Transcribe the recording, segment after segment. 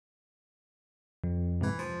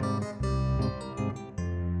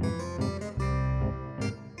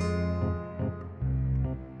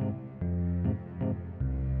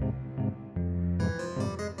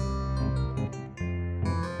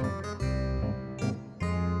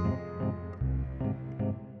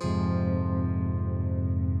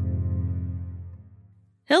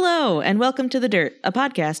Hello, and welcome to The Dirt, a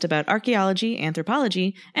podcast about archaeology,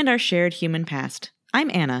 anthropology, and our shared human past. I'm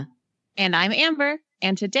Anna. And I'm Amber.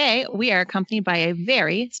 And today we are accompanied by a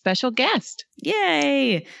very special guest.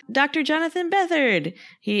 Yay! Dr. Jonathan Bethard.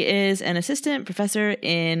 He is an assistant professor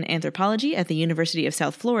in anthropology at the University of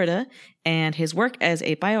South Florida, and his work as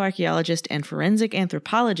a bioarchaeologist and forensic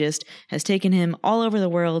anthropologist has taken him all over the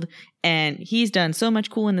world, and he's done so much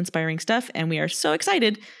cool and inspiring stuff, and we are so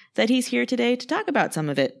excited that he's here today to talk about some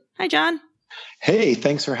of it. Hi, John. Hey,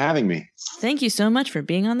 thanks for having me. Thank you so much for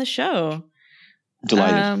being on the show.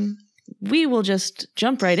 Delighted. We will just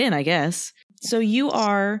jump right in, I guess. So you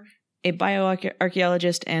are a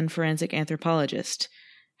bioarchaeologist and forensic anthropologist.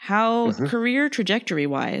 How, career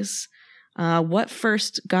trajectory-wise, what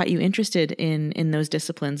first got you interested in those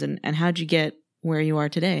disciplines, and how'd you get where you are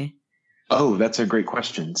today? Oh, that's a great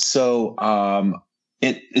question. So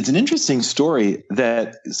it's an interesting story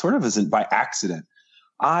that sort of isn't by accident.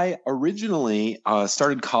 I originally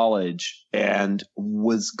started college and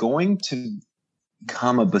was going to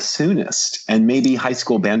become a bassoonist and maybe high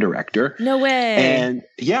school band director. No way. And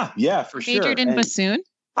yeah, for sure. Majored in bassoon?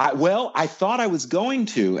 I thought I was going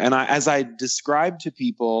to. And as I described to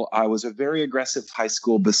people, I was a very aggressive high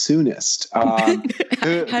school bassoonist.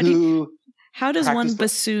 How does one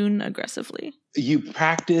bassoon aggressively? You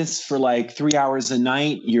practice for like 3 hours a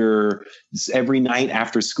night. You're every night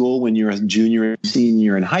after school when you're a junior and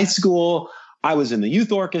senior in high school. I was in the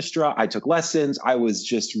youth orchestra. I took lessons. I was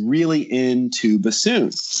just really into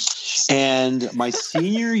bassoon. And my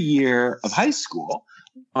senior year of high school,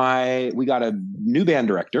 we got a new band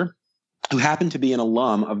director who happened to be an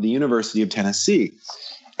alum of the University of Tennessee.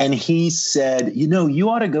 And he said, you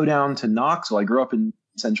ought to go down to Knoxville. I grew up in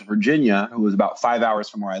Central Virginia, who was about 5 hours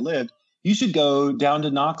from where I lived. You should go down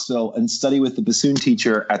to Knoxville and study with the bassoon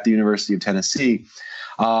teacher at the University of Tennessee.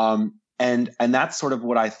 And that's sort of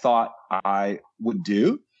what I thought I would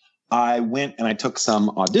do. I went and I took some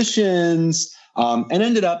auditions and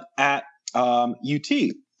ended up at UT.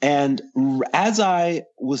 And as I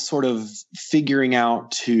was sort of figuring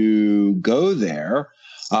out to go there,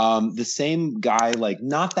 the same guy, like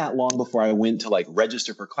not that long before I went to like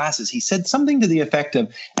register for classes, he said something to the effect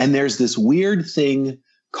of, and there's this weird thing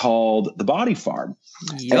called the body farm.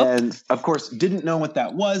 Yep. And of course, didn't know what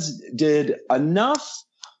that was, did enough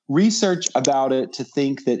research about it to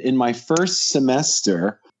think that in my first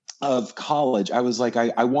semester of college, I was like,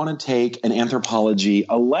 I want to take an anthropology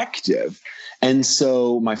elective. And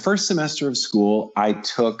so my first semester of school, I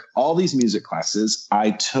took all these music classes.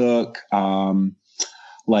 I took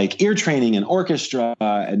like ear training and orchestra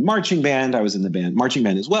and marching band. I was in the marching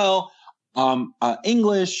band as well.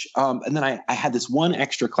 English. And then I had this one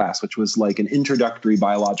extra class, which was like an introductory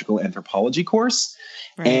biological anthropology course.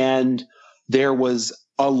 Right. And there was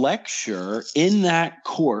a lecture in that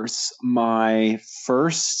course, my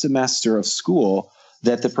first semester of school,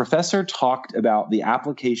 that the professor talked about the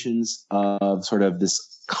applications of sort of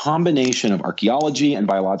this combination of archaeology and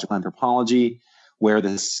biological anthropology, where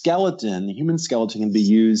the human skeleton can be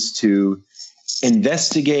used to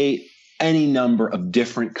investigate any number of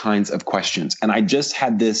different kinds of questions. And I just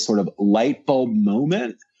had this sort of light bulb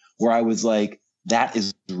moment where I was like, that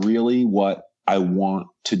is really what I want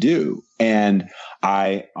to do. And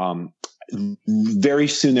I, very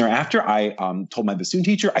soon thereafter, I told my bassoon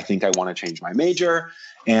teacher, I think I want to change my major.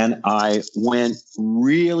 And I went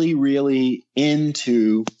really, really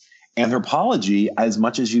into anthropology as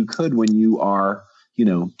much as you could when you are,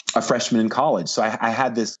 a freshman in college. So I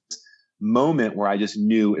had this moment where I just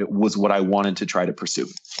knew it was what I wanted to try to pursue.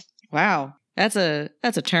 Wow. That's a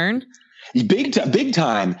turn. Big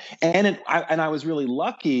time. And I was really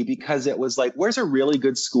lucky because it was like, where's a really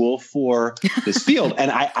good school for this field? And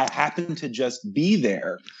I happened to just be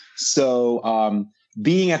there. So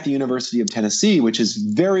being at the University of Tennessee, which is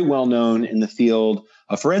very well known in the field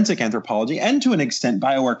of forensic anthropology and to an extent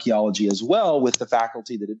bioarchaeology as well, with the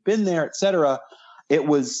faculty that had been there, et cetera,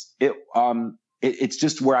 it's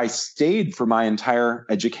just where I stayed for my entire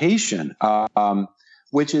education.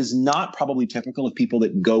 Which is not probably typical of people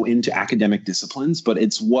that go into academic disciplines, but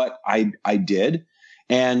it's what I did.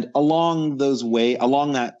 And along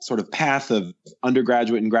that sort of path of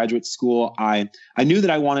undergraduate and graduate school, I knew that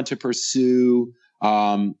I wanted to pursue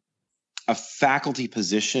a faculty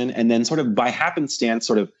position, and then sort of by happenstance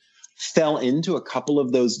sort of fell into a couple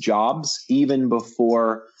of those jobs even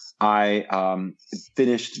before I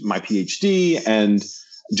finished my PhD and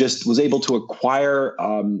just was able to acquire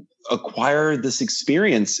this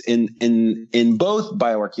experience in both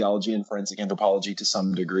bioarchaeology and forensic anthropology to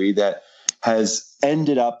some degree that has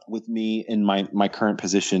ended up with me in my current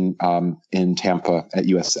position in Tampa at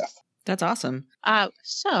USF. That's awesome.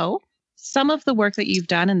 So some of the work that you've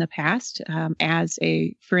done in the past as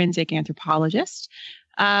a forensic anthropologist,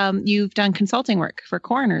 you've done consulting work for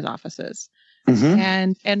coroners' offices.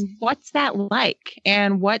 And what's that like?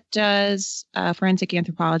 And what does a forensic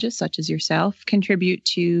anthropologist such as yourself contribute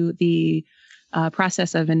to the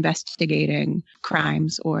process of investigating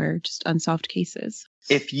crimes or just unsolved cases?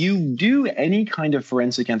 If you do any kind of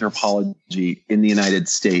forensic anthropology in the United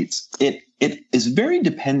States, it is very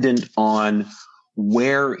dependent on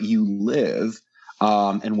where you live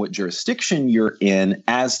and what jurisdiction you're in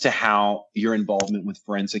as to how your involvement with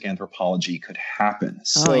forensic anthropology could happen.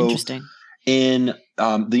 Oh, interesting. In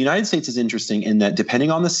the United States is interesting in that depending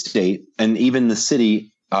on the state and even the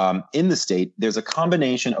city in the state, there's a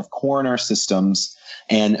combination of coroner systems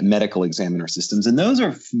and medical examiner systems. And those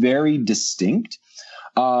are very distinct,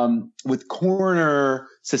 with coroner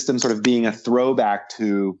systems sort of being a throwback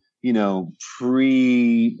to, in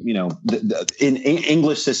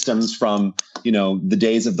English systems from, the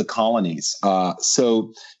days of the colonies.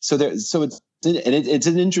 So it's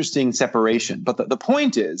an interesting separation. But the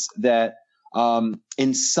point is that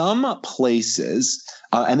in some places,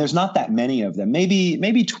 and there's not that many of them,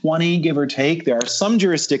 maybe 20, give or take, there are some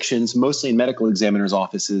jurisdictions, mostly in medical examiners'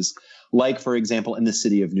 offices, like, for example, in the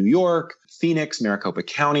city of New York, Phoenix, Maricopa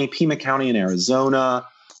County, Pima County in Arizona,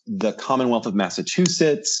 the Commonwealth of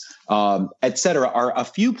Massachusetts, et cetera, are a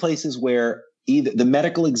few places where either the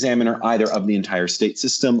medical examiner, either of the entire state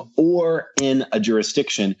system or in a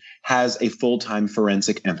jurisdiction, has a full-time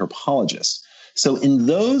forensic anthropologist. So in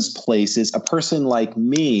those places, a person like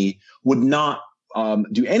me would not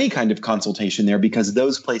do any kind of consultation there because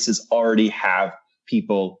those places already have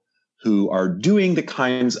people who are doing the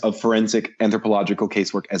kinds of forensic anthropological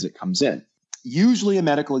casework as it comes in. Usually a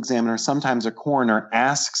medical examiner, sometimes a coroner,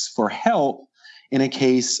 asks for help in a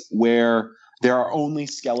case where there are only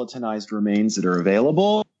skeletonized remains that are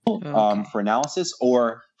available for analysis,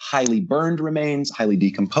 or highly burned remains, highly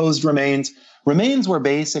decomposed remains where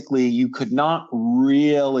basically you could not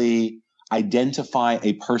really identify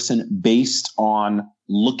a person based on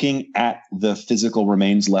looking at the physical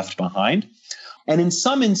remains left behind. And in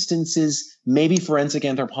some instances, maybe forensic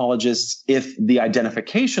anthropologists, if the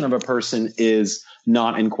identification of a person is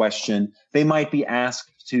not in question, they might be asked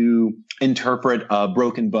to interpret a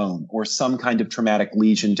broken bone or some kind of traumatic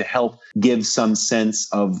lesion to help give some sense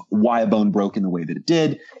of why a bone broke in the way that it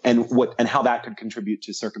did and how that could contribute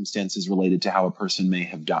to circumstances related to how a person may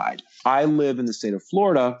have died. I live in the state of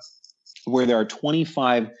Florida, where there are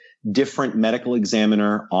 25 different medical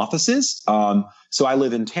examiner offices. So I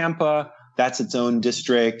live in Tampa. That's its own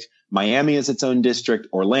district. Miami is its own district,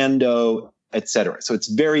 Orlando, et cetera. So it's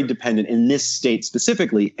very dependent in this state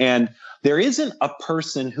specifically. And there isn't a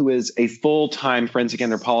person who is a full-time forensic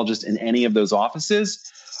anthropologist in any of those offices.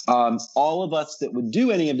 All of us that would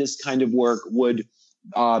do any of this kind of work would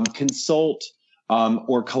consult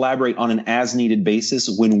or collaborate on an as-needed basis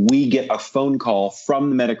when we get a phone call from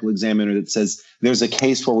the medical examiner that says there's a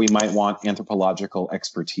case where we might want anthropological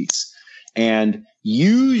expertise. And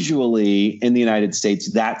usually in the United States,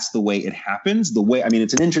 that's the way it happens.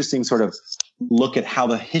 It's an interesting sort of look at how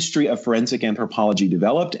the history of forensic anthropology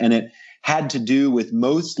developed. And it had to do with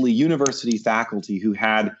mostly university faculty who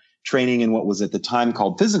had training in what was at the time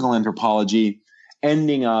called physical anthropology,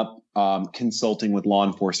 ending up consulting with law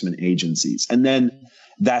enforcement agencies. And then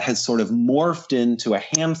that has sort of morphed into a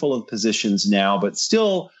handful of positions now, but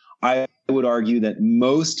still, I would argue that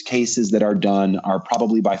most cases that are done are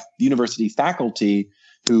probably by university faculty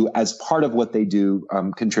who, as part of what they do,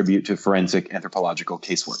 contribute to forensic anthropological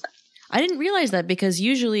casework. I didn't realize that because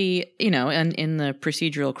usually, and in the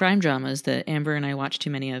procedural crime dramas that Amber and I watch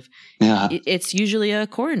too many of, it's usually a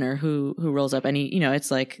coroner who rolls up and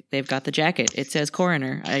it's like they've got the jacket. It says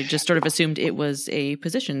coroner. I just sort of assumed it was a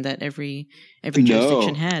position that every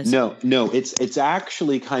jurisdiction has. No, it's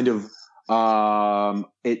actually kind of some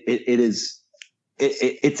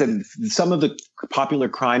of the popular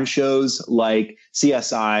crime shows like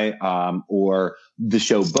CSI or the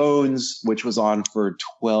show Bones, which was on for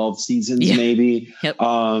 12 seasons, maybe. Yep.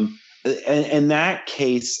 In that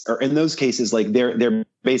case, or in those cases, like they're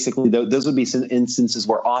basically, those would be some instances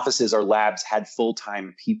where offices or labs had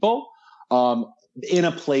full-time people in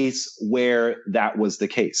a place where that was the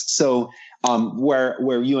case. So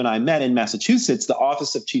where you and I met in Massachusetts, the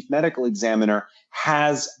Office of Chief Medical Examiner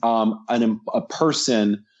has a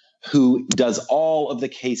person who does all of the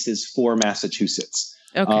cases for Massachusetts.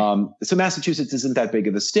 Okay. So Massachusetts isn't that big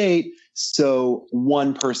of a state, so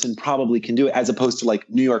one person probably can do it, as opposed to like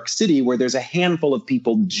New York City, where there's a handful of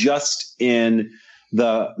people just in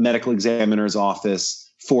the medical examiner's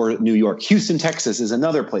office for New York. Houston, Texas is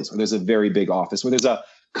another place where there's a very big office, where there's a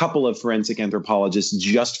couple of forensic anthropologists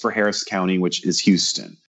just for Harris County, which is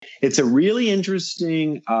Houston. It's a really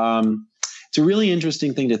interesting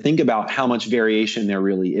thing to think about how much variation there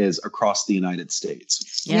really is across the United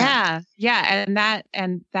States. Yeah. And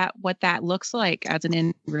that what that looks like as an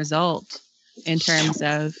end result in terms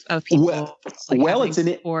of people it's an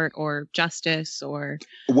support or justice or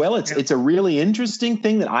it's a really interesting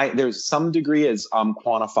thing that there's some degree is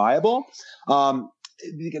quantifiable.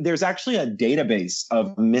 There's actually a database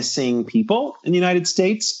of missing people in the United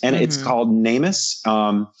States, and it's called NamUs,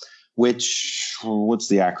 what's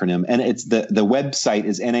the acronym? And it's the website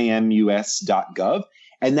is namus.gov.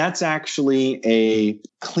 And that's actually a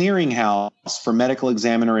clearinghouse for medical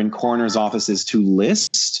examiner and coroner's offices to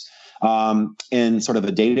list in sort of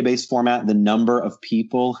a database format the number of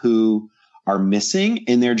people who are missing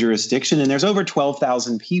in their jurisdiction. And there's over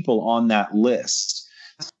 12,000 people on that list.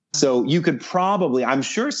 So you could probably, I'm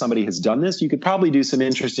sure somebody has done this, you could probably do some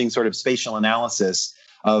interesting sort of spatial analysis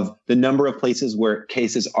of the number of places where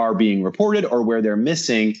cases are being reported or where they're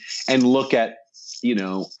missing, and look at,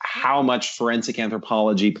 how much forensic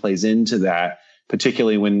anthropology plays into that,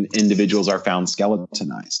 particularly when individuals are found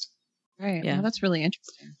skeletonized. Right. Yeah, well, that's really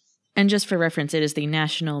interesting. And just for reference, it is the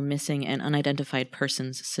National Missing and Unidentified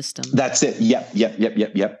Persons System. That's it.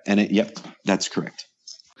 Yep. And that's correct.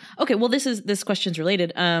 Okay, well, this question's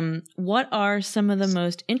related. What are some of the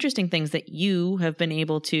most interesting things that you have been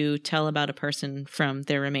able to tell about a person from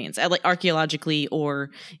their remains, like archaeologically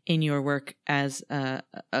or in your work as a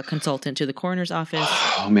consultant to the coroner's office?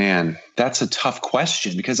 Oh man, that's a tough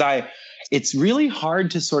question, because it's really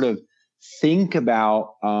hard to sort of think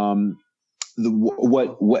about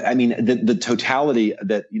the totality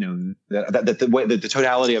that the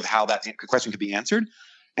totality of how that question could be answered.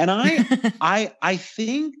 And I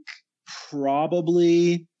think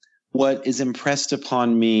probably what is impressed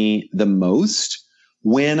upon me the most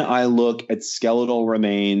when I look at skeletal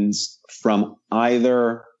remains from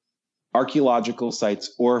either archaeological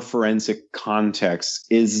sites or forensic contexts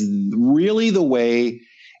is really the way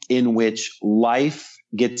in which life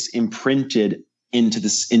gets imprinted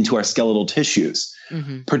into our skeletal tissues,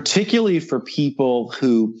 particularly for people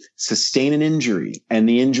who sustain an injury and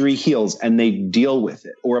the injury heals and they deal with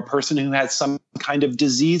it, or a person who has some kind of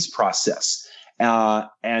disease process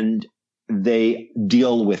and they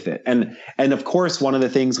deal with it. And of course, one of the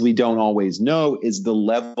things we don't always know is the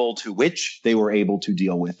level to which they were able to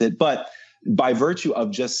deal with it. But by virtue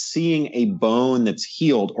of just seeing a bone that's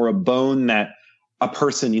healed, or a bone that a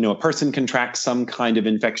person contracts some kind of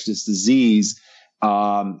infectious disease,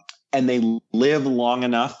 and they live long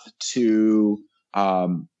enough to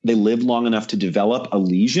develop a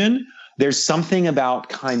lesion. There's something about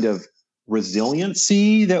kind of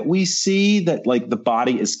resiliency that we see that like the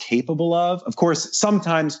body is capable of. Of course,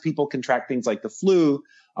 sometimes people contract things like the flu,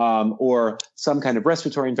 or some kind of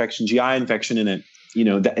respiratory infection, GI infection, and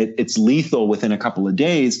it's lethal within a couple of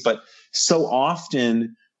days. But so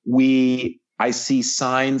often I see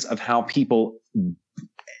signs of how people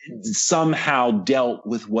somehow dealt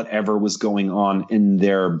with whatever was going on in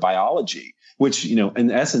their biology, which, in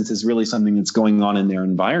essence is really something that's going on in their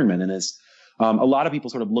environment. And as a lot of people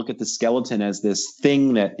sort of look at the skeleton as this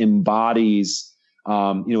thing that embodies,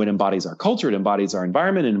 it embodies our culture, it embodies our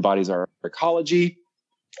environment, it embodies our ecology,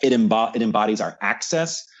 it embodies our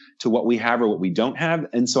access to what we have or what we don't have.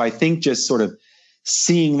 And so I think just sort of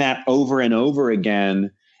seeing that over and over again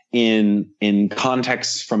in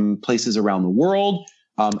contexts from places around the world,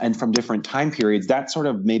 and from different time periods, that's sort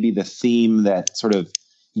of maybe the theme that sort of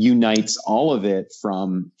unites all of it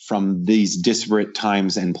from these disparate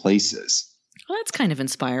times and places. Well, that's kind of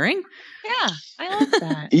inspiring. Yeah, I like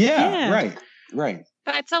that. Yeah, right.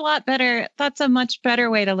 That's a lot better. That's a much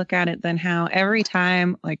better way to look at it than how every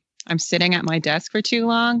time, like, I'm sitting at my desk for too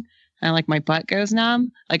long and like my butt goes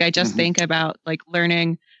numb. Like I just think about like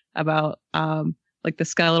learning about like the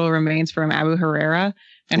skeletal remains from Abu Huraira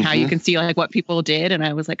and how you can see like what people did. And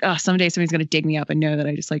I was like, oh, someday somebody's going to dig me up and know that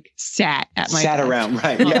I just like sat around.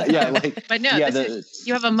 Right. Yeah. Like, but no,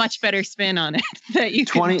 you have a much better spin on it that you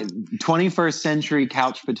 21st century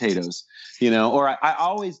couch potatoes, or I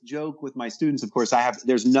always joke with my students, of course,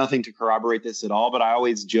 there's nothing to corroborate this at all, but I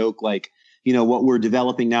always joke like, what we're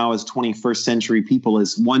developing now as 21st century people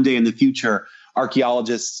is one day in the future,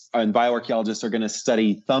 archaeologists and bioarchaeologists are going to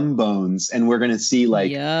study thumb bones, and we're going to see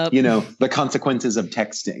like, the consequences of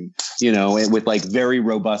texting, with like very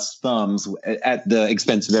robust thumbs at the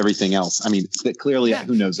expense of everything else. I mean, clearly,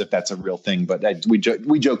 who knows if that's a real thing, but we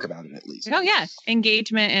joke about it at least. Oh yeah.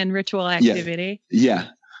 Engagement and ritual activity. Yeah.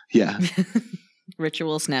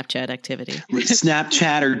 Ritual Snapchat activity.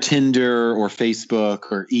 Snapchat or Tinder or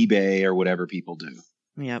Facebook or eBay or whatever people do.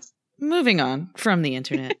 Yep. Moving on from the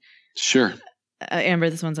internet. Sure. Amber,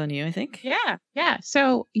 this one's on you, I think. Yeah.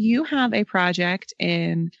 So you have a project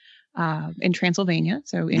in Transylvania,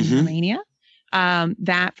 so in Romania,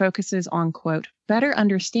 that focuses on, quote, better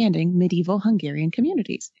understanding medieval Hungarian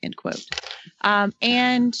communities, end quote.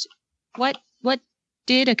 And what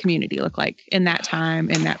did a community look like in that time,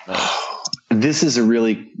 in that place? This is a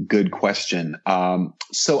really good question.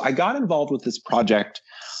 So I got involved with this project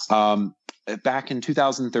back in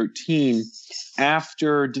 2013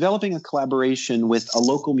 after developing a collaboration with a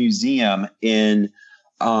local museum in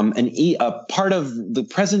a part of the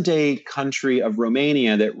present day country of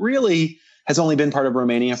Romania that really has only been part of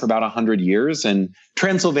Romania for about 100 years. And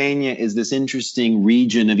Transylvania is this interesting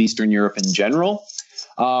region of Eastern Europe in general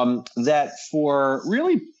that for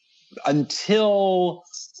really until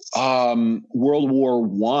World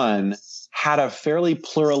War I had a fairly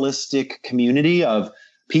pluralistic community of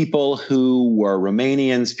people who were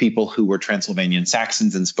Romanians, people who were Transylvanian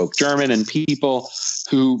Saxons and spoke German, and people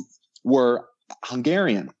who were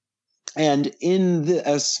Hungarian. And in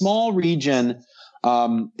a small region,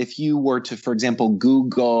 if you were to, for example,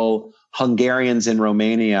 Google Hungarians in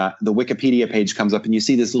Romania, the Wikipedia page comes up and you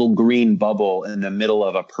see this little green bubble in the middle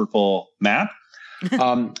of a purple map.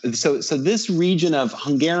 So this region of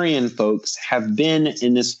Hungarian folks have been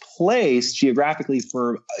in this place geographically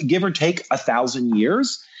for give or take 1,000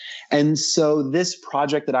 years. And so this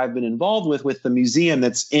project that I've been involved with the museum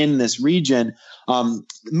that's in this region,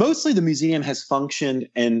 mostly the museum has functioned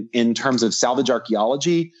in terms of salvage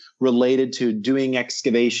archaeology related to doing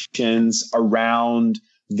excavations around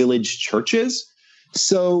village churches.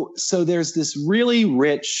 So there's this really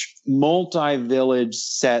rich multi-village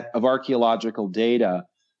set of archaeological data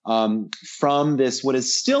from this, what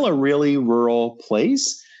is still a really rural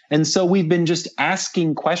place. And so we've been just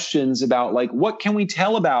asking questions about, like, what can we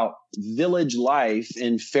tell about village life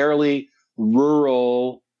in fairly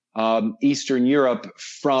rural Eastern Europe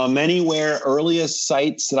from anywhere. Earliest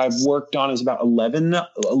sites that I've worked on is about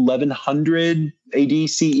 1100 AD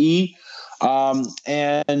CE.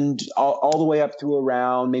 And all the way up through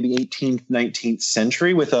around maybe 18th, 19th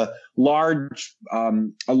century, with a large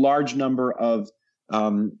number of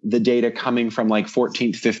the data coming from like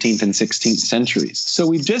 14th, 15th, and 16th centuries. So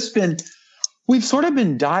we've sort of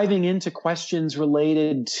been diving into questions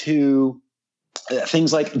related to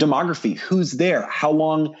things like demography. Who's there? How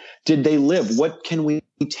long did they live? What can we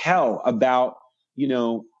tell about,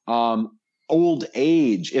 old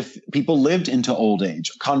age, if people lived into old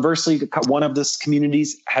age? Conversely, one of these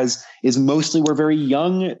communities is mostly where very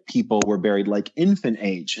young people were buried, like infant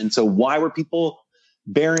age. And so why were people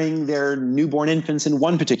burying their newborn infants in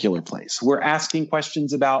one particular place? We're asking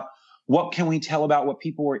questions about what can we tell about what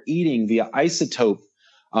people were eating via isotope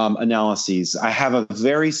analyses. I have a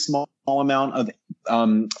very small amount of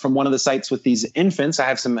from one of the sites with these infants. I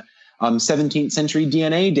have some 17th century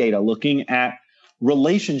DNA data looking at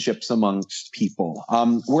relationships amongst people.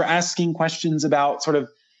 We're asking questions about sort of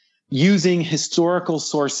using historical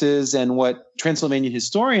sources and what Transylvanian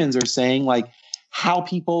historians are saying, like how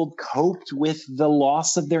people coped with the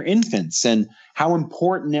loss of their infants and how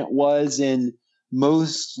important it was in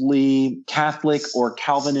mostly Catholic or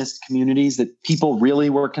Calvinist communities that people really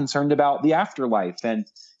were concerned about the afterlife and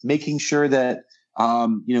making sure that,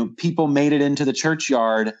 people made it into the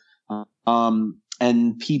churchyard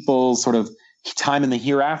and people sort of time in the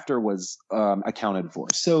hereafter was accounted for.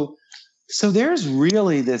 So there's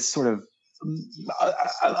really this sort of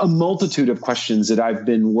a multitude of questions that I've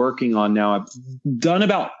been working on now. I've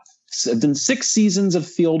done 6 seasons of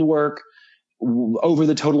field work over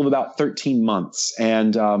the total of about 13 months.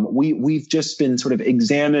 And we've just been sort of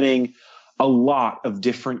examining a lot of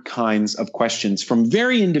different kinds of questions, from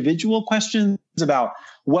very individual questions about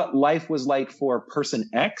what life was like for person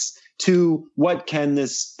X to what can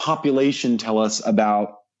this population tell us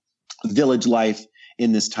about village life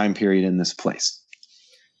in this time period in this place.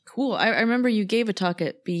 Cool. I remember you gave a talk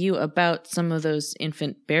at BU about some of those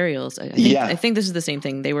infant burials. I think this is the same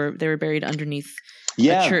thing. They were buried underneath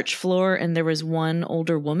a church floor, and there was one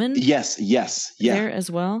older woman. Yes. There as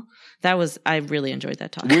well. I really enjoyed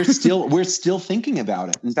that talk. We're still thinking about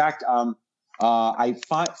it. In fact, I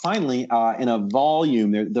finally in a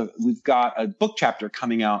volume we've got a book chapter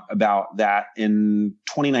coming out about that in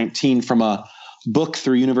 2019 from a book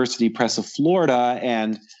through University Press of Florida,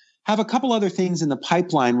 and have a couple other things in the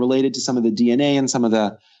pipeline related to some of the DNA and some of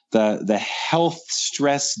the health,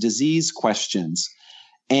 stress, disease questions.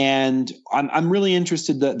 And I'm really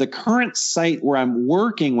interested. The current site where I'm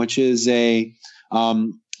working, which is a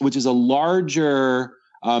which is a larger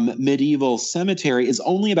medieval cemetery, is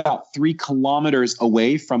only about 3 kilometers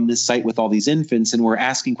away from this site with all these infants. And we're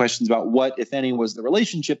asking questions about what, if any, was the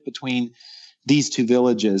relationship between these 2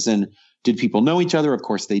 villages. And did people know each other? Of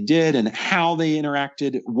course they did. And how they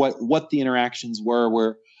interacted, what the interactions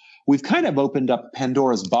were. We've kind of opened up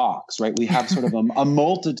Pandora's box, right? We have sort of a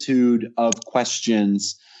multitude of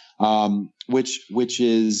questions, which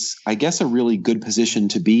is, I guess, a really good position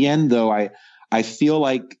to be in, though I feel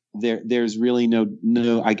like there's really no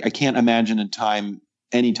I can't imagine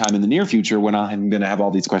any time in the near future when I'm going to have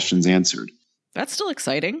all these questions answered. That's still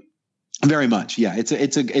exciting. Very much. Yeah.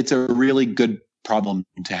 It's a really good problem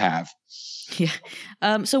to have.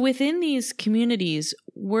 Yeah. So within these communities,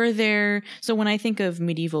 so when I think of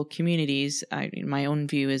medieval communities, my own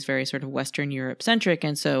view is very sort of Western Europe centric.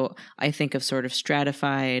 And so I think of sort of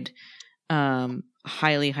stratified,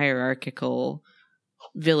 highly hierarchical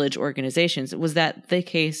village organizations. Was that the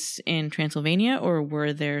case in Transylvania, or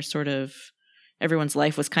were there sort of everyone's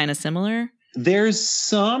life was kind of similar? There's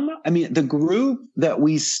the group that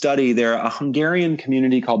we study, they're a Hungarian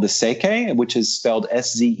community called the Székely, which is spelled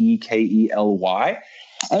Szekely.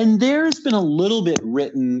 And there's been a little bit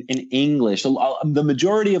written in English. The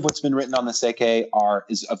majority of what's been written on the Székely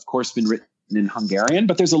is of course been written in Hungarian,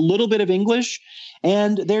 but there's a little bit of English.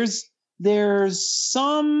 And there's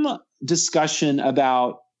some discussion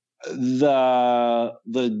about the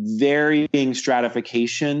varying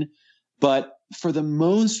stratification, but for the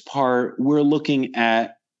most part, we're looking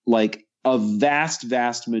at like a vast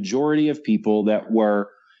majority of people that were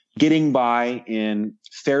getting by in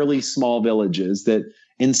fairly small villages that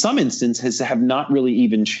in some instances have not really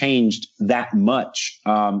even changed that much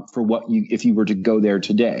for if you were to go there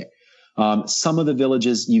today. Some of the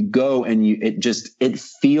villages you go and it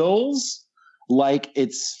feels like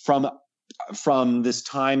it's from this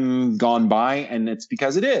time gone by, and it's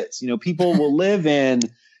because it is. People will live in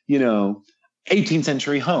 18th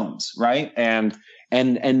century homes, right? And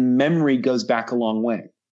memory goes back a long way.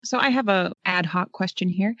 So I have a ad hoc question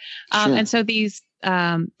here. Sure. And so these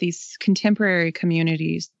contemporary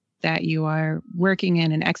communities that you are working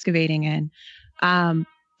in and excavating in,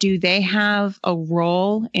 do they have a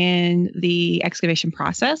role in the excavation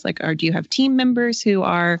process? Or do you have team members who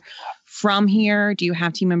are from here? Do you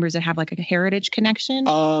have team members that have like a heritage connection?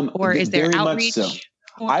 Or is there outreach? Much so.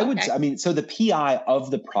 So the PI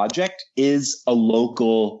of the project is a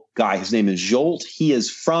local guy. His name is Jolt. He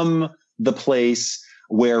is from the place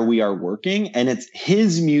where we are working, and it's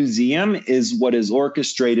his museum is what has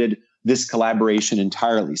orchestrated this collaboration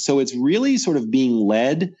entirely. So it's really sort of being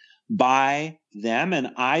led by them.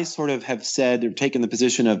 And I sort of have said or taken the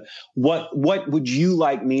position of what would you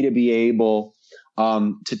like me to be able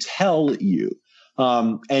to tell you?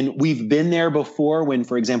 And we've been there before when,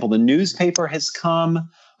 for example, the newspaper has come,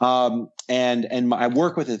 and I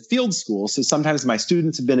work with a field school. So sometimes my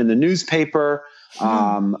students have been in the newspaper.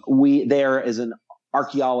 There is an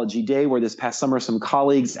archaeology day where this past summer, some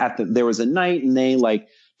colleagues there was a night and they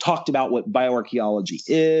talked about what bioarchaeology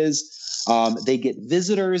is. They get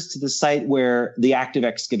visitors to the site where the active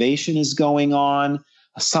excavation is going on.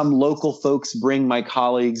 Some local folks bring my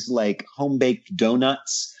colleagues home-baked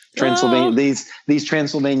donuts, these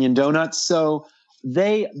Transylvanian donuts. So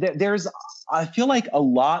there's, I feel like, a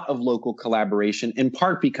lot of local collaboration, in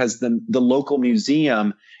part because the local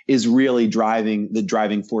museum is really the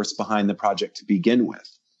driving force behind the project to begin with.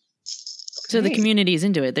 So the community's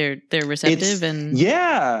into it. They're receptive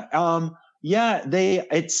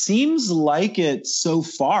it seems like it so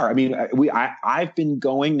far. I mean, I've been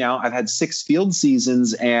going now. I've had 6 field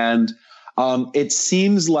seasons, and it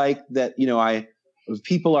seems like that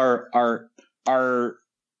people are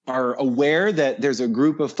aware that there's a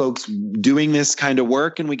group of folks doing this kind of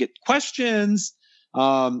work, and we get questions.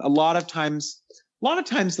 A lot of times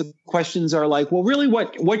the questions are like, well, really,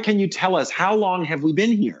 what can you tell us? How long have we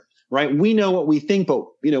been here? Right? We know what we think, but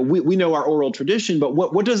we know our oral tradition, but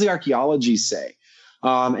what does the archaeology say?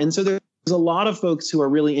 And so there's a lot of folks who are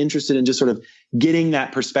really interested in just sort of getting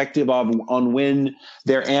that perspective on when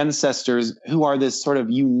their ancestors, who are this sort of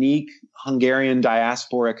unique Hungarian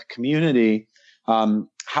diasporic community, how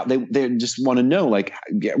they just want to know,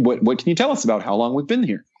 what can you tell us about how long we've been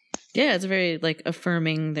here? Yeah, it's very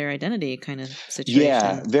affirming their identity kind of situation.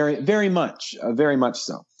 Yeah, very, very much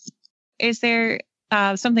so. Is there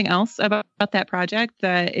something else about that project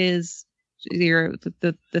that is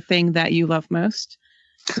the thing that you love most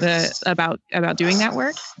about doing that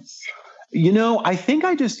work? I think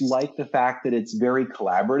I just like the fact that it's very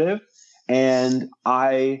collaborative, and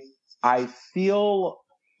I feel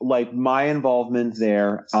like my involvement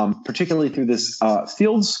there, particularly through this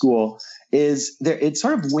field school, is there. It's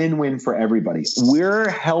sort of win-win for everybody. We're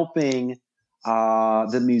helping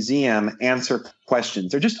the museum answer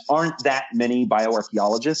questions. There just aren't that many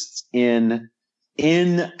bioarchaeologists in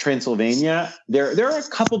Transylvania. There are a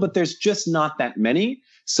couple, but there's just not that many.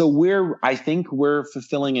 So I think we're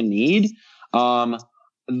fulfilling a need. I'm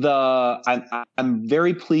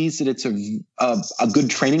very pleased that it's a good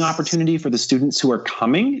training opportunity for the students who are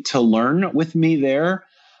coming to learn with me there.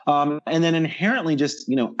 And then inherently just,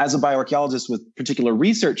 as a bioarchaeologist with particular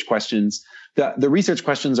research questions, the research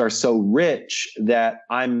questions are so rich that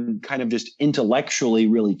I'm kind of just intellectually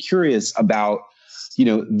really curious about,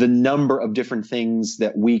 the number of different things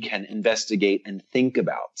that we can investigate and think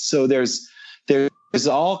about. So there's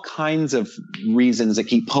all kinds of reasons that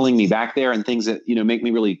keep pulling me back there and things that, make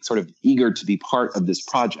me really sort of eager to be part of this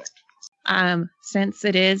project. Since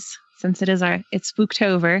it's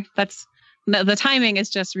Spooktober, the timing is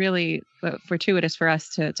just really fortuitous for us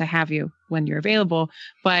to have you when you're available.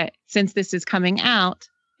 But since this is coming out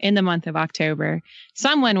in the month of October,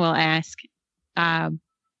 someone will ask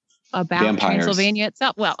about vampires. Transylvania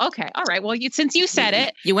itself. Well, okay. All right. Well, since you said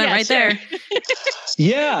it. You went right there.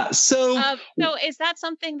 Yeah. So is that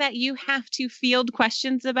something that you have to field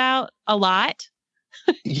questions about a lot?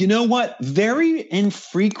 You know what? Very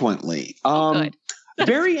infrequently. Good.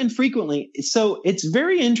 Very infrequently. So it's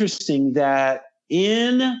very interesting that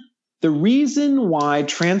the reason why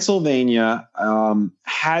Transylvania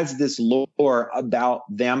has this lore about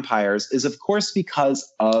vampires is, of course, because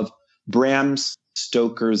of Bram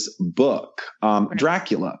Stoker's book,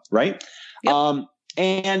 Dracula, right? Yep.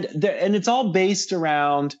 And it's all based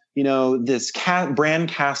around, this Bran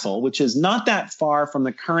Castle, which is not that far from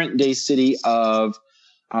the current day city of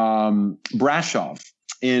Brasov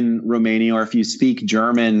in Romania, or if you speak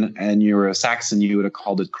German and you're a Saxon, you would have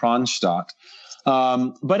called it Kronstadt.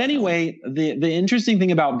 But anyway, the interesting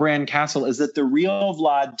thing about Bran Castle is that the real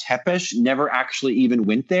Vlad Tepes never actually even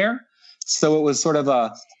went there. So it was sort of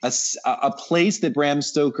a place that Bram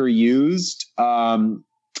Stoker used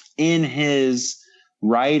in his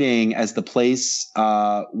writing as the place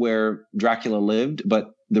where Dracula lived,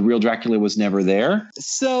 but the real Dracula was never there.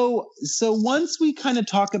 So once we kind of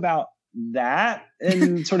talk about that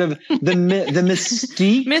and sort of the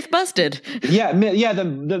mystique, myth busted. Yeah.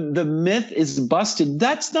 The myth is busted.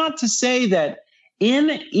 That's not to say that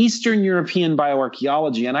in Eastern European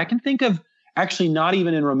bioarchaeology, and I can think of actually not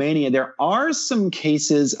even in Romania, there are some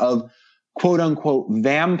cases of quote unquote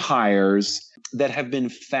vampires that have been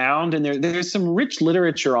found. And there's some rich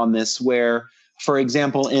literature on this where, for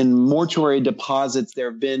example, in mortuary deposits,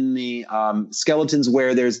 there have been the skeletons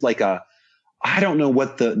where there's like I don't know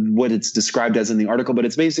what it's described as in the article, but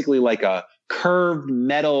it's basically like a curved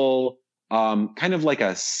metal, kind of like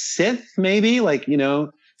a scythe, maybe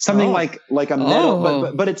something like a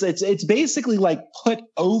metal, but it's basically like put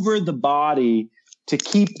over the body to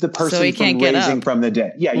keep the person from raising from the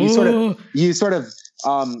dead. Yeah, you sort of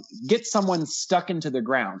get someone stuck into the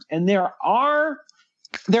ground, and there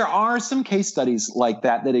are some case studies like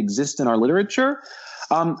that exist in our literature.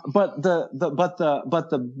 But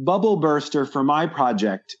the bubble burster for my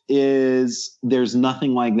project is there's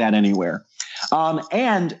nothing like that anywhere.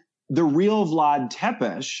 And the real Vlad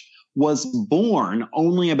Tepes was born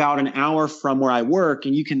only about an hour from where I work,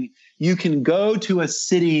 and you can go to a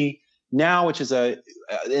city now, which is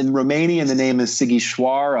in Romanian, the name is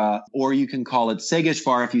Sighișoara, or you can call it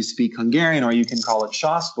Segesvar if you speak Hungarian, or you can call it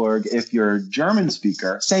Strasbourg if you're a German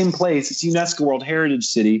speaker. Same place. It's UNESCO World Heritage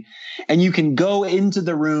City. And you can go into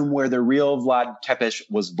the room where the real Vlad Tepes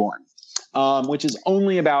was born, which is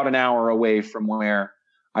only about an hour away from where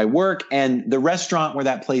I work. And the restaurant where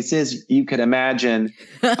that place is, you could imagine,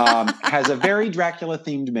 has a very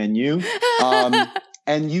Dracula-themed menu.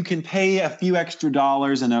 And you can pay a few extra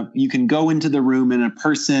dollars and you can go into the room and a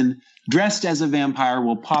person dressed as a vampire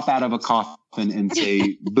will pop out of a coffin and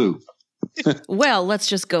say, boo. Well, let's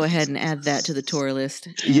just go ahead and add that to the tour list.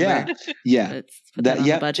 Yeah. Let's put that on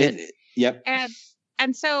the budget. Yep.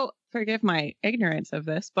 And so, forgive my ignorance of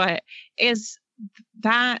this, but is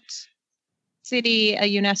that city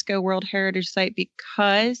a UNESCO World Heritage Site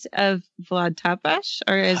because of Vlad Tepes,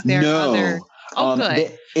 or is there other... Oh,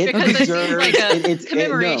 good. Because it's a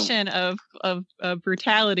commemoration of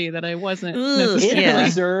brutality that I wasn't necessarily. It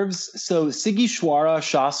preserves. So Sighișoara,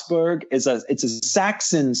 Strasbourg, it's a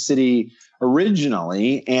Saxon city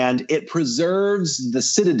originally, and it preserves the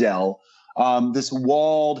citadel, this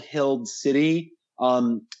walled, hilled city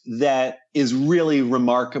that is really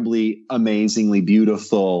remarkably, amazingly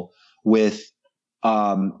beautiful with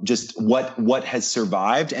just what has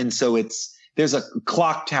survived. And so there's a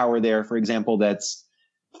clock tower there, for example, that's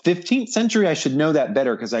 15th century. I should know that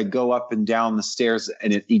better because I go up and down the stairs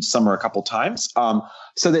each summer a couple times.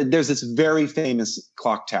 So that there's this very famous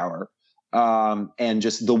clock tower. And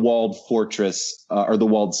just the walled fortress or the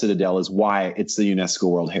walled citadel is why it's the UNESCO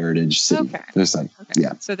World Heritage City. Okay. There's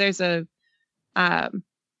yeah. So there's a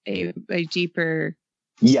deeper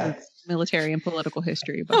military and political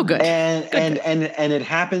history. Oh, good. And it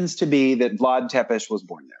happens to be that Vlad Tepes was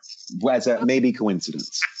born there as a maybe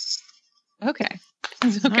coincidence. Okay.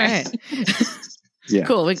 All right. Yeah.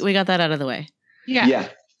 Cool. We got that out of the way. Yeah. Yeah.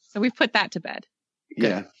 So we've put that to bed. Good.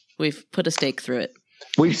 Yeah. We've put a stake through it.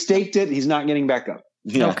 We've staked it. He's not getting back up.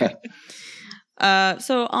 Yeah. Okay.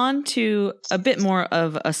 So on to a bit more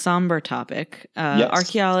of a somber topic,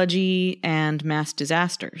 archaeology and mass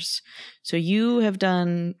disasters. So you have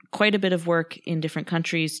done quite a bit of work in different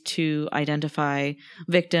countries to identify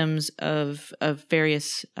victims of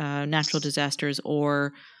various natural disasters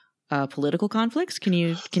or political conflicts. Can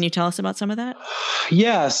you tell us about some of that?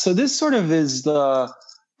 Yeah. So this sort of is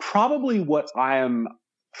probably what I am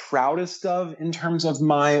proudest of in terms of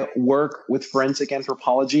my work with forensic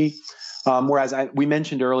anthropology. Whereas we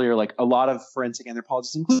mentioned earlier, like a lot of forensic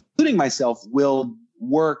anthropologists, including myself, will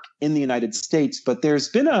work in the United States. But there's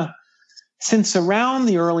been since around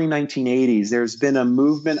the early 1980s, there's been a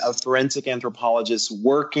movement of forensic anthropologists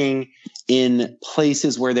working in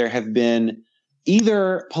places where there have been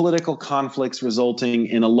either political conflicts resulting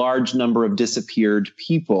in a large number of disappeared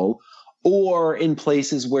people, or in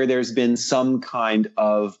places where there's been some kind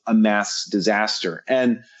of a mass disaster.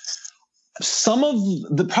 And some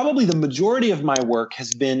of probably the majority of my work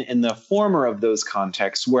has been in the former of those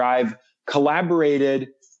contexts, where I've collaborated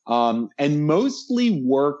and mostly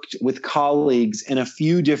worked with colleagues in a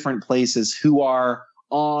few different places who are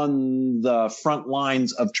on the front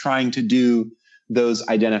lines of trying to do those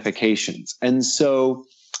identifications. And so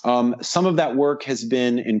some of that work has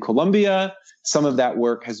been in Colombia. Some of that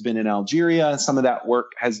work has been in Algeria. Some of that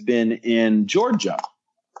work has been in Georgia,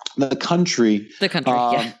 the country, in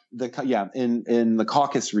the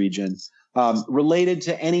Caucasus region, related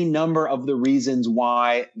to any number of the reasons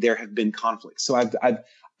why there have been conflicts. So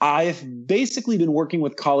I've basically been working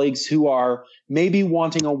with colleagues who are maybe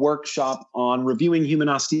wanting a workshop on reviewing human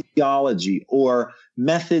osteology or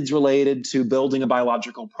methods related to building a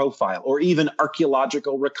biological profile or even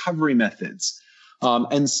archaeological recovery methods.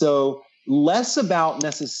 And so less about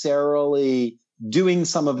necessarily doing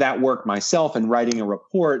some of that work myself and writing a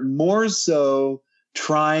report, more so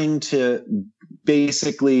trying to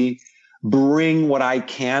basically bring what I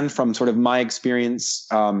can from sort of my experience,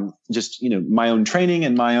 my own training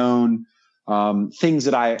and my own things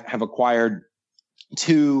that I have acquired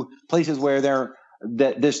to places where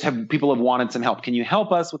people have wanted some help. Can you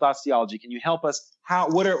help us with osteology? Can you help us?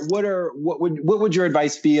 What would your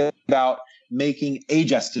advice be about making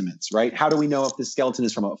age estimates, right? How do we know if the skeleton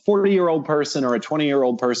is from a 40-year-old person or a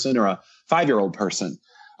 20-year-old person or a 5-year-old person?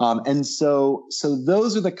 And so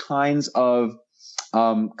those are the kinds of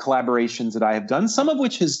collaborations that I have done, some of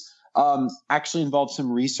which has actually involved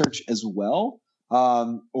some research as well,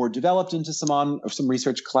 or developed into some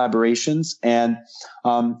research collaborations. And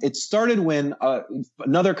it started when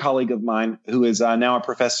another colleague of mine, who is now a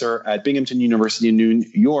professor at Binghamton University in New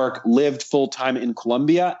York, lived full-time in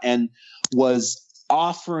Colombia and was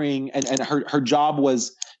offering, and her job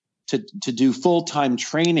was to do full-time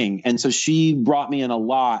training. And so she brought me in a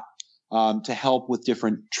lot to help with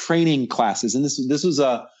different training classes. And this was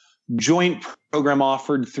a joint program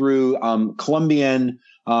offered through Colombian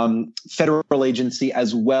federal agency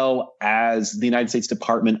as well as the United States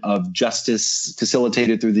Department of Justice,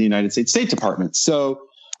 facilitated through the United States State Department. So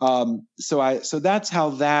that's how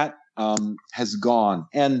that has gone,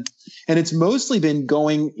 and it's mostly been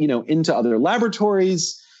going, into other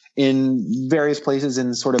laboratories in various places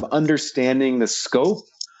and sort of understanding the scope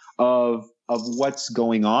of what's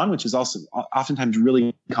going on, which is also oftentimes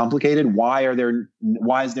really complicated. Why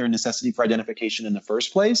is there a necessity for identification in the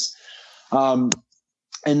first place?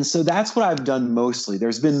 And so that's what I've done mostly.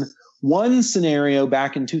 There's been one scenario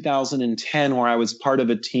back in 2010 where I was part of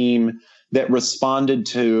a team that responded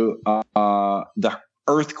to the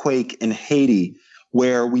earthquake in Haiti,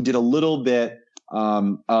 where we did a little bit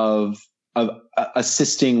of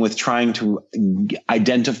assisting with trying to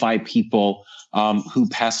identify people who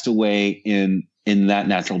passed away in that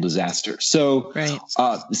natural disaster. So, right.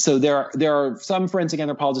 So there are some forensic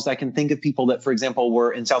anthropologists. I can think of people that, for example,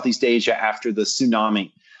 were in Southeast Asia after the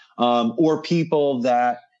tsunami, or people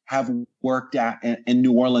that have worked in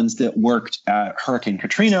New Orleans that worked at Hurricane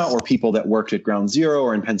Katrina, or people that worked at Ground Zero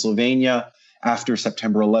or in Pennsylvania after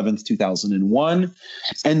September 11th, 2001.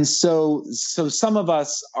 And so some of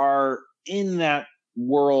us are in that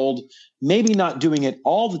world, maybe not doing it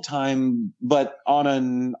all the time, but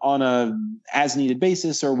on a as needed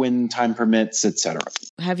basis or when time permits, etc.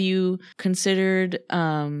 Have you considered,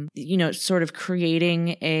 sort of creating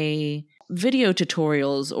a video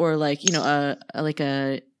tutorials or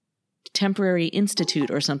a temporary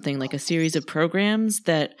institute or something, like a series of programs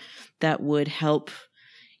that would help?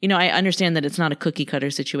 I understand that it's not a cookie cutter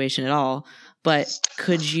situation at all, but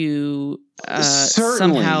could you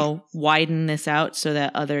somehow widen this out so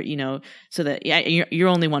that you're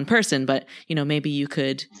only one person, but maybe you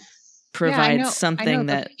could provide something I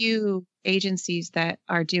know a few agencies that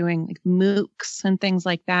are doing like MOOCs and things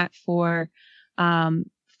like that for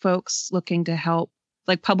folks looking to help,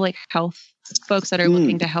 like public health folks that are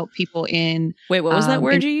looking to help people in. Wait, what was that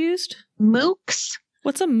word you used? MOOCs.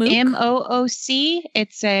 What's a MOOC? MOOC.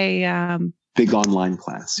 It's a big online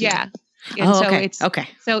class. Yeah. And okay.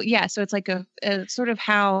 So it's like a sort of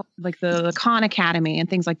how like the Khan Academy and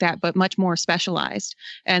things like that, but much more specialized.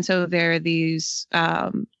 And so there are these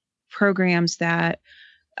programs that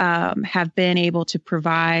have been able to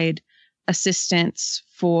provide assistance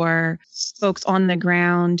for folks on the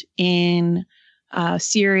ground in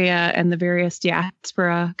Syria and the various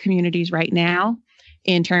diaspora communities right now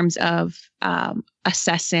in terms of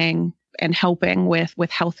assessing and helping with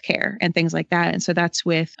healthcare and things like that. And so that's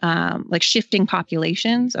with like shifting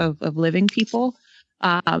populations of living people.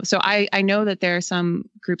 So I know that there are some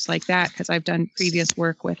groups like that because I've done previous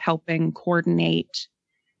work with helping coordinate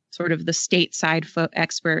sort of the stateside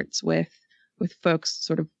experts with folks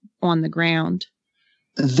sort of on the ground.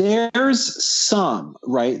 There's some,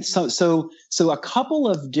 right? So a couple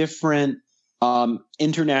of different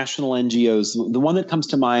international NGOs. The one that comes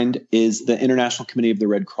to mind is the International Committee of the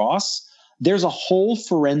Red Cross. There's a whole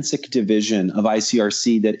forensic division of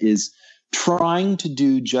ICRC that is trying to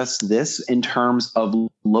do just this in terms of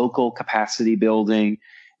local capacity building,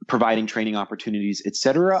 providing training opportunities,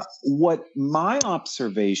 etc. What my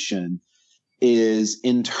observation is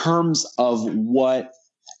in terms of what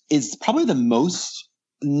is probably the most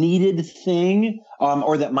needed thing,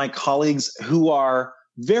 or that my colleagues who are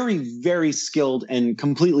very, very skilled and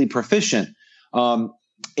completely proficient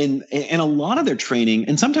in a lot of their training,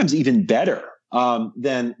 and sometimes even better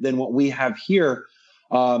than what we have here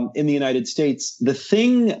in the United States. The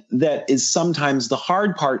thing that is sometimes the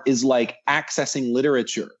hard part is like accessing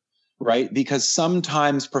literature, right? Because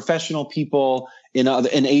sometimes professional people in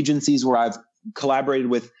agencies where I've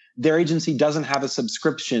collaborated with, their agency doesn't have a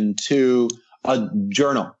subscription to a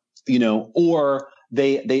journal, or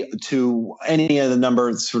they to any of the number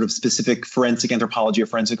of sort of specific forensic anthropology or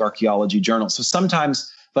forensic archaeology journals. So sometimes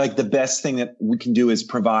like the best thing that we can do is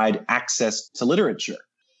provide access to literature.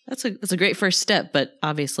 That's a great first step, but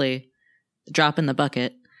obviously a drop in the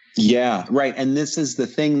bucket. Yeah, right. And this is the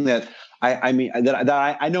thing that I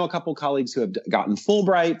know a couple colleagues who have gotten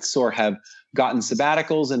Fulbrights or have gotten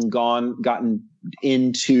sabbaticals and gotten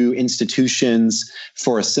into institutions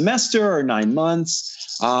for a semester or 9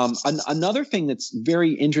 months. Another thing that's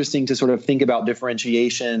very interesting to sort of think about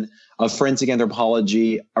differentiation of forensic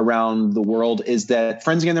anthropology around the world is that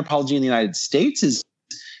forensic anthropology in the United States is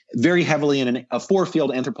very heavily in a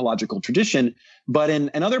four-field anthropological tradition, but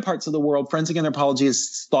in other parts of the world, forensic anthropology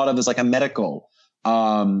is thought of as like a medical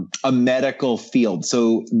field.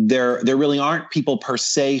 So there really aren't people per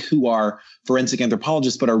se who are forensic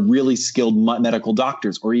anthropologists, but are really skilled medical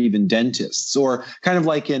doctors or even dentists, or kind of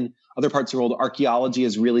like in other parts of the world, archaeology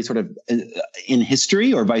is really sort of in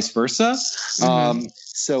history or vice versa. Mm-hmm.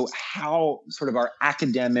 So how sort of our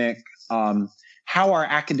academic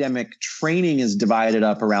training is divided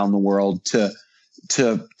up around the world to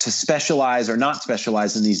specialize or not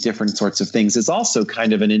specialize in these different sorts of things is also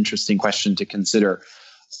kind of an interesting question to consider,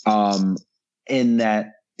 in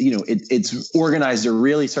that, it's organized a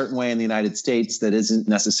really certain way in the United States that isn't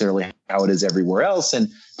necessarily how it is everywhere else, and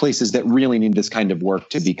places that really need this kind of work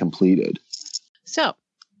to be completed. So,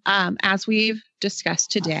 as we've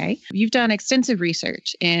discussed today, you've done extensive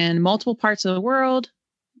research in multiple parts of the world,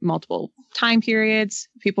 multiple time periods,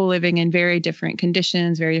 people living in very different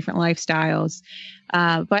conditions, very different lifestyles.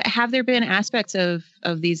 But have there been aspects of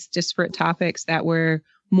these disparate topics that were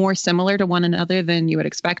more similar to one another than you had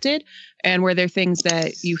expected? And were there things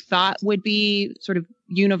that you thought would be sort of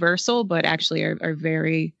universal, but actually are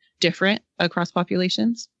very different across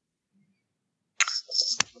populations?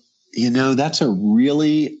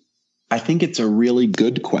 I think it's a really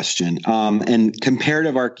good question. And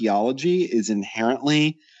comparative archaeology is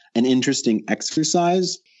inherently an interesting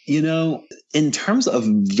exercise. In terms of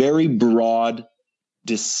very broad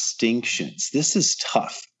distinctions, this is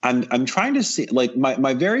tough. I'm trying to see, like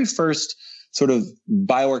my very first sort of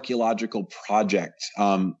bioarchaeological project,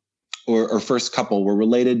 or first couple, were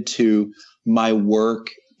related to my work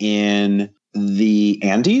in the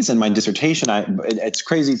Andes and my dissertation. It's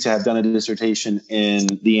crazy to have done a dissertation in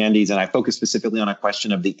the Andes, and I focused specifically on a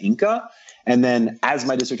question of the Inca. And then as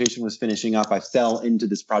my dissertation was finishing up, I fell into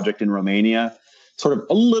this project in Romania, sort of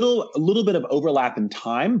a little bit of overlap in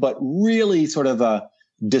time, but really sort of a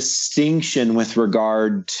distinction with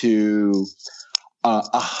regard to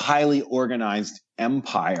a highly organized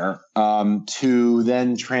empire, to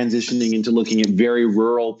then transitioning into looking at very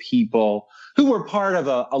rural people who were part of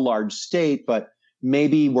a large state, but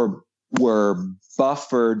maybe were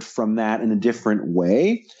buffered from that in a different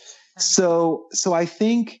way. So I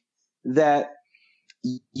think that,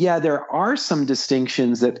 yeah, there are some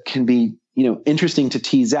distinctions that can be, interesting to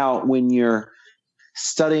tease out when you're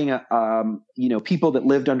studying, people that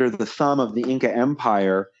lived under the thumb of the Inca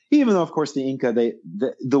Empire, even though, of course, the Inca,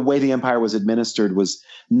 the way the empire was administered was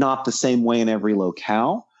not the same way in every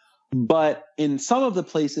locale. But in some of the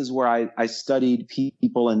places where I studied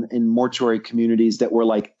people in mortuary communities that were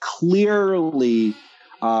like clearly,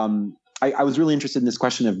 I was really interested in this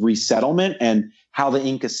question of resettlement and how the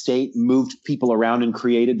Inca state moved people around and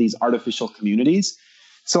created these artificial communities.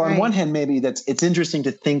 So on one hand, maybe it's interesting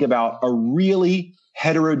to think about a really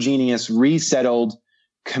heterogeneous, resettled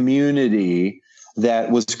community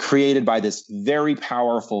that was created by this very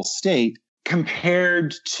powerful state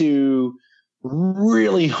compared to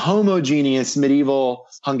really homogeneous medieval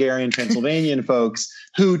Hungarian Transylvanian folks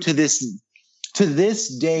who to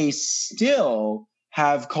this day still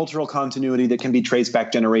have cultural continuity that can be traced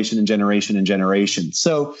back generation and generation and generation.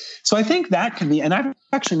 So I think that can be, and I've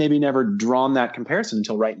actually maybe never drawn that comparison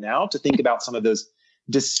until right now to think about some of those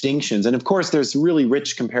distinctions. And of course, there's really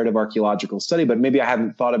rich comparative archaeological study, but maybe I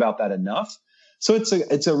haven't thought about that enough. So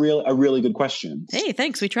it's a really good question. Hey,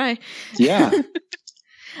 thanks. We try. Yeah.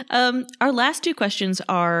 Our last two questions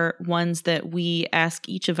are ones that we ask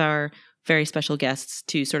each of our very special guests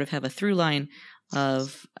to sort of have a through line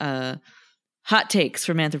of hot takes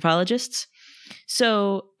from anthropologists.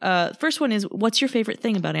 So first one is, what's your favorite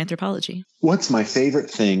thing about anthropology? What's my favorite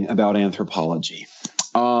thing about anthropology?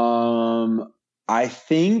 I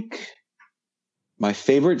think my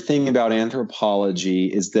favorite thing about anthropology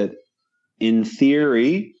is that in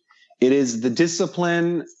theory, it is the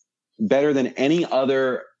discipline better than any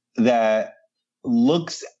other that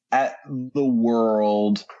looks at the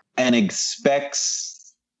world and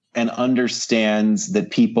expects and understands that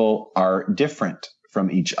people are different from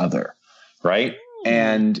each other, right?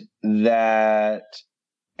 And that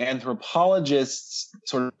anthropologists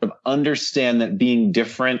sort of understand that being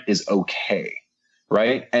different is okay,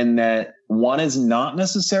 right? And that one is not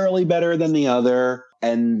necessarily better than the other,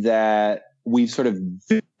 and that we've sort of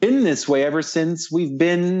been this way ever since we've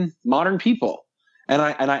been modern people. And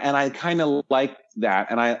I kind of like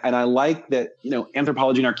that. And I like that,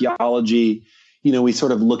 anthropology and archaeology, we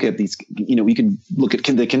sort of look at these, we can look at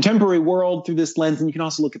the contemporary world through this lens, and you can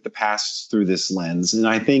also look at the past through this lens. And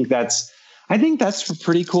I think that's a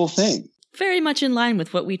pretty cool thing. Very much in line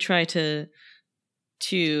with what we try to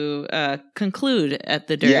conclude at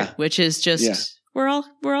the Dirt, which is just we're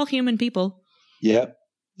all human people. Yeah.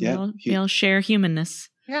 Yeah. We all share humanness.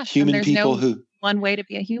 Yeah. Human people who one way to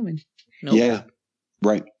be a human. Nope. Yeah.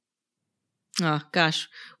 Right. Oh gosh,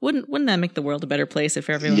 wouldn't that make the world a better place if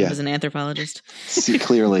everyone was an anthropologist? See,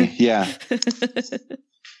 clearly, yeah.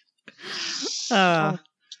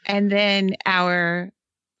 And then our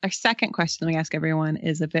second question we ask everyone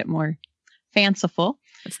is a bit more fanciful.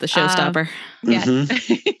 It's the showstopper. Yes.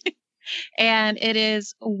 And it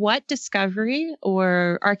is, what discovery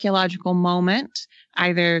or archaeological moment,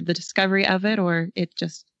 either the discovery of it or it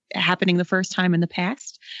just happening the first time in the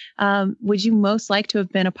past, would you most like to have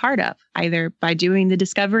been a part of, either by doing the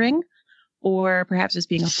discovering or perhaps just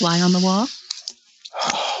being a fly on the wall?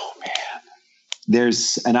 Oh man,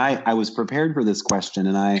 I was prepared for this question,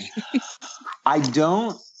 and I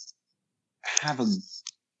don't have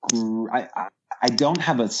I don't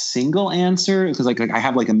have a single answer, because like I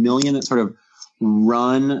have like a million that sort of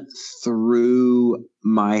run through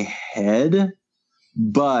my head.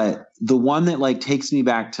 But the one that like takes me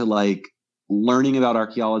back to like learning about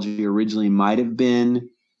archaeology originally might have been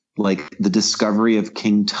like the discovery of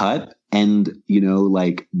King Tut, and,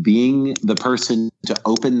 like being the person to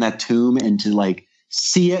open that tomb and to like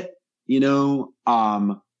see it,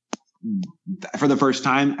 for the first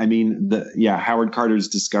time. I mean, Howard Carter's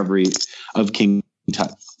discovery of King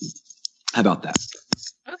Tut. How about that?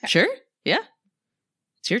 Okay. Sure. Yeah.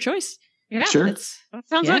 It's your choice. Yeah. Sure. That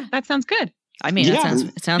sounds good. I mean,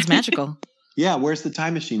 it sounds magical. Yeah. Where's the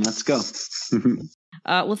time machine? Let's go.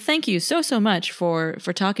 Well, thank you so much for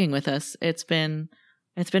talking with us. It's been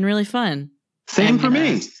really fun. Same for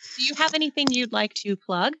me. Do you have anything you'd like to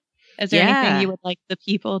plug? Is there anything you would like the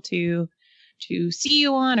people to see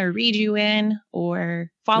you on or read you in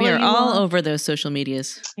or follow you on? We are all over those social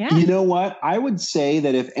medias. Yeah. You know what? I would say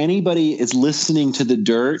that if anybody is listening to The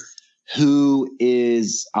Dirt who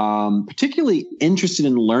is particularly interested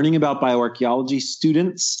in learning about bioarchaeology,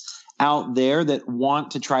 students out there that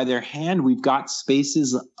want to try their hand, we've got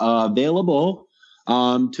spaces available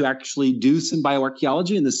to actually do some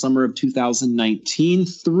bioarchaeology in the summer of 2019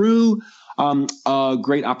 through a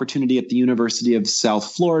great opportunity at the University of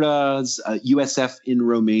South Florida's USF in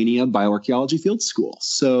Romania Bioarchaeology Field School.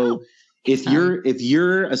 So if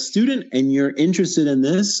you're a student and you're interested in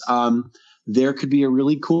this, there could be a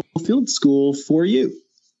really cool field school for you.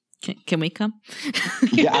 Can we come?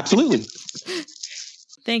 Yeah, absolutely.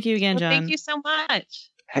 Thank you again, John. Thank you so much.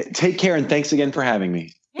 Hey, take care, and thanks again for having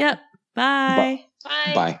me. Yep. Bye.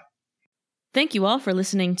 Bye. Bye. Thank you all for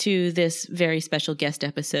listening to this very special guest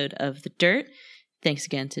episode of The Dirt. Thanks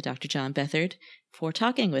again to Dr. John Bethard for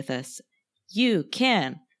talking with us. You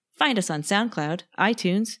can find us on SoundCloud,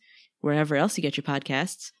 iTunes, wherever else you get your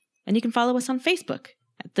podcasts, and you can follow us on Facebook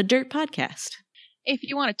at The Dirt Podcast. If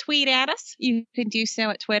you want to tweet at us, you can do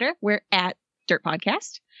so at Twitter. We're at Dirt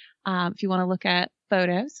Podcast. If you want to look at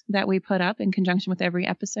photos that we put up in conjunction with every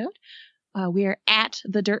episode, we are at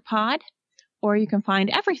The Dirt Pod. Or you can find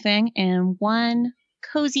everything in one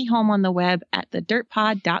cozy home on the web at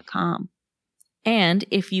thedirtpod.com. And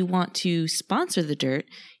if you want to sponsor The Dirt,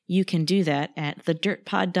 you can do that at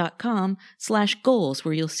thedirtpod.com/goals,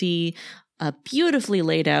 where you'll see a beautifully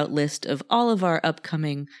laid out list of all of our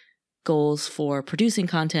upcoming goals for producing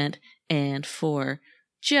content and for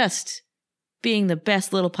just being the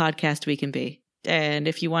best little podcast we can be. And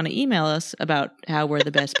if you want to email us about how we're the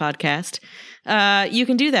best podcast, you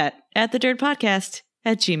can do that at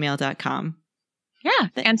thedirtpodcast@gmail.com. Yeah.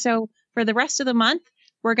 And so for the rest of the month,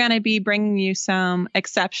 we're going to be bringing you some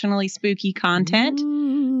exceptionally spooky content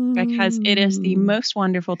because it is the most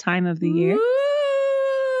wonderful time of the year.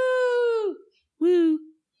 Woo!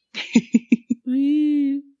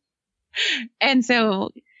 Woo! And so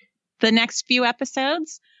the next few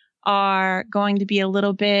episodes are going to be a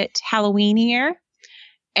little bit Halloweenier.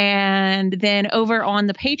 And then over on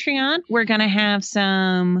the Patreon, we're going to have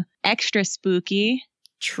some extra spooky,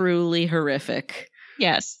 truly horrific,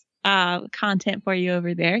 yes, content for you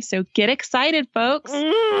over there. So get excited, folks.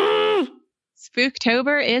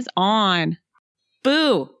 Spooktober is on.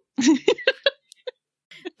 Boo.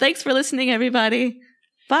 Thanks for listening, everybody.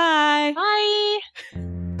 Bye. Bye.